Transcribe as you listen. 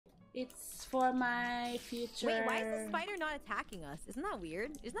It's for my future. Wait, why is the spider not attacking us? Isn't that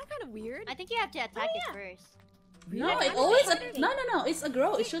weird? Isn't that kind of weird? I think you have to attack it first. No, Yeah, it always no. It's a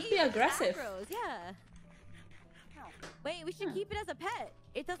grow. It should be aggressive. Agros, yeah. Wait, we should keep it as a pet.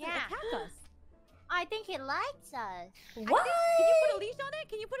 It doesn't attack us. I think it likes us. What? Can you put a leash on it?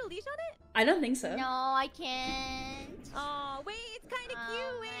 Can you put a leash on it? I don't think so. No, I can't. Oh, wait, it's kind of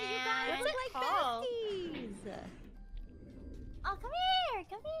cute. Wait, you guys What's look it like called? besties. Oh, come here,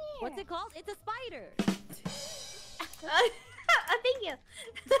 come here. What's it called? It's a spider. Thank you.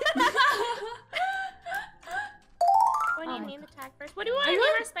 When you name the tag first. What do you want to name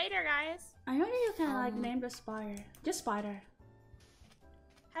our spider, guys? I know you can like name the spider. Just spider.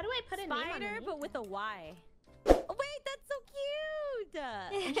 How do I put a name on Spider, it? but with a Y. Oh, wait, that's so cute.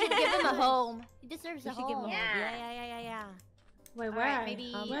 You should give him a home. He deserves a We should give him a home. home. Yeah. Wait, where? Alright,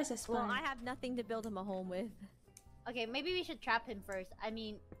 maybe- Where's the spider? Well, I have nothing to build him a home with. Okay, maybe we should trap him first. I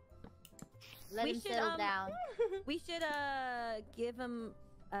mean, let We him should, settle down. We should give him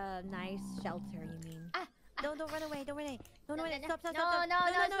a nice shelter, you mean? Don't run away, don't run away. Don't run away. Stop. No, Stop. no,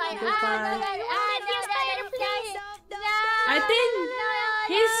 it's fine. Goodbye. No. I think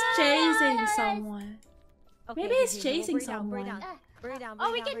he's chasing someone. Okay, Maybe he's okay, chasing bury someone. down.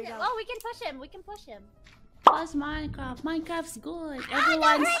 Oh, we can push him. We can push him. How's Minecraft? Minecraft's good.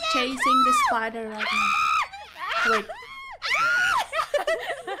 Everyone's chasing the spider right now. Wait.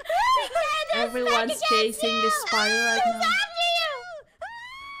 Everyone's chasing the spider right now.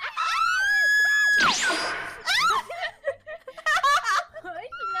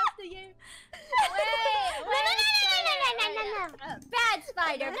 Bad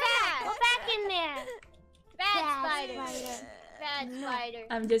spider, bad! Go back in there! Bad spider! Bad spider!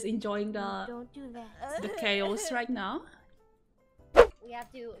 I'm just enjoying the Don't do that. chaos right now. We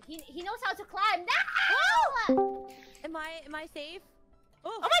have to. He knows how to climb. No! Am I safe?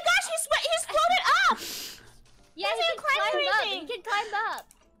 Oh my gosh, he's floated up! Yeah, he can climb climb up. everything. He can climb up.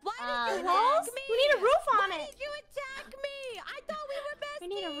 Why did you walls? attack me? We need a roof on Why it. did you attack me? I thought we were besties. We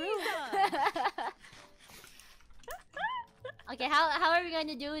need a roof. Okay, how are we going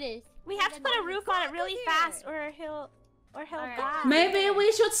to do this? We have to put a roof on it really fast, or he'll die. Maybe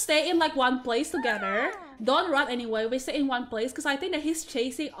we should stay in like one place together. Don't run anyway. We stay in one place because I think that he's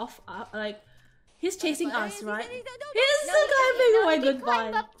chasing off, he's chasing us, right? He's climbing away.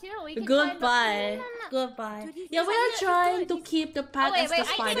 Goodbye. Goodbye. Goodbye. Yeah, we are trying to keep the pet as the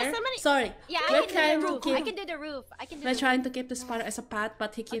spider. Sorry. Yeah, we're I trying can do the to roof. keep. I can do the roof. We're trying to keep the spider as a pet,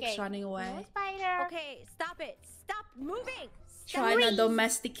 but he keeps running away. Spider. Okay, stop it. Stop moving. Trying to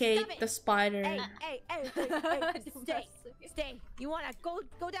domesticate the spider. Hey, stay. You wanna go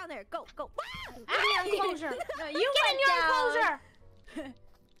down there? Go. In the enclosure. No, you Get in your enclosure.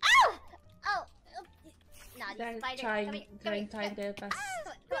 Oh. Nah, They're spider. trying their best.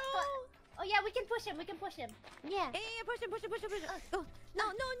 Oh yeah, we can push him. Yeah. Hey, push him. Oh, no.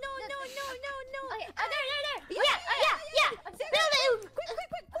 Okay. Oh, there. Yeah. Build it. Quick.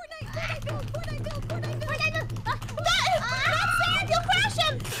 Fortnite build. Not sand. You'll crash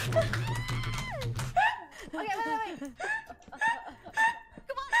him. Okay, wait.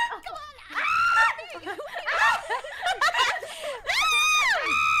 Come on.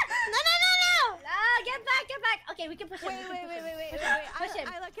 No. Get back. Okay, we can push him. Wait. Push him.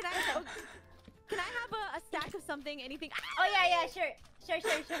 Can I have a stack of something? Anything? Oh yeah, sure.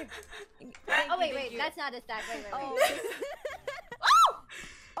 Oh wait, that's not a stack. Wait. Oh.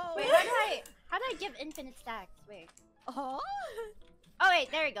 Oh. Wait, how do I give infinite stacks? Wait. Oh. Oh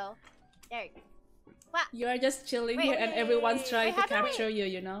wait, there we go. Wow. You are just chilling Wait, here and everyone's trying to how do we- capture you,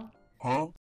 you know? Huh?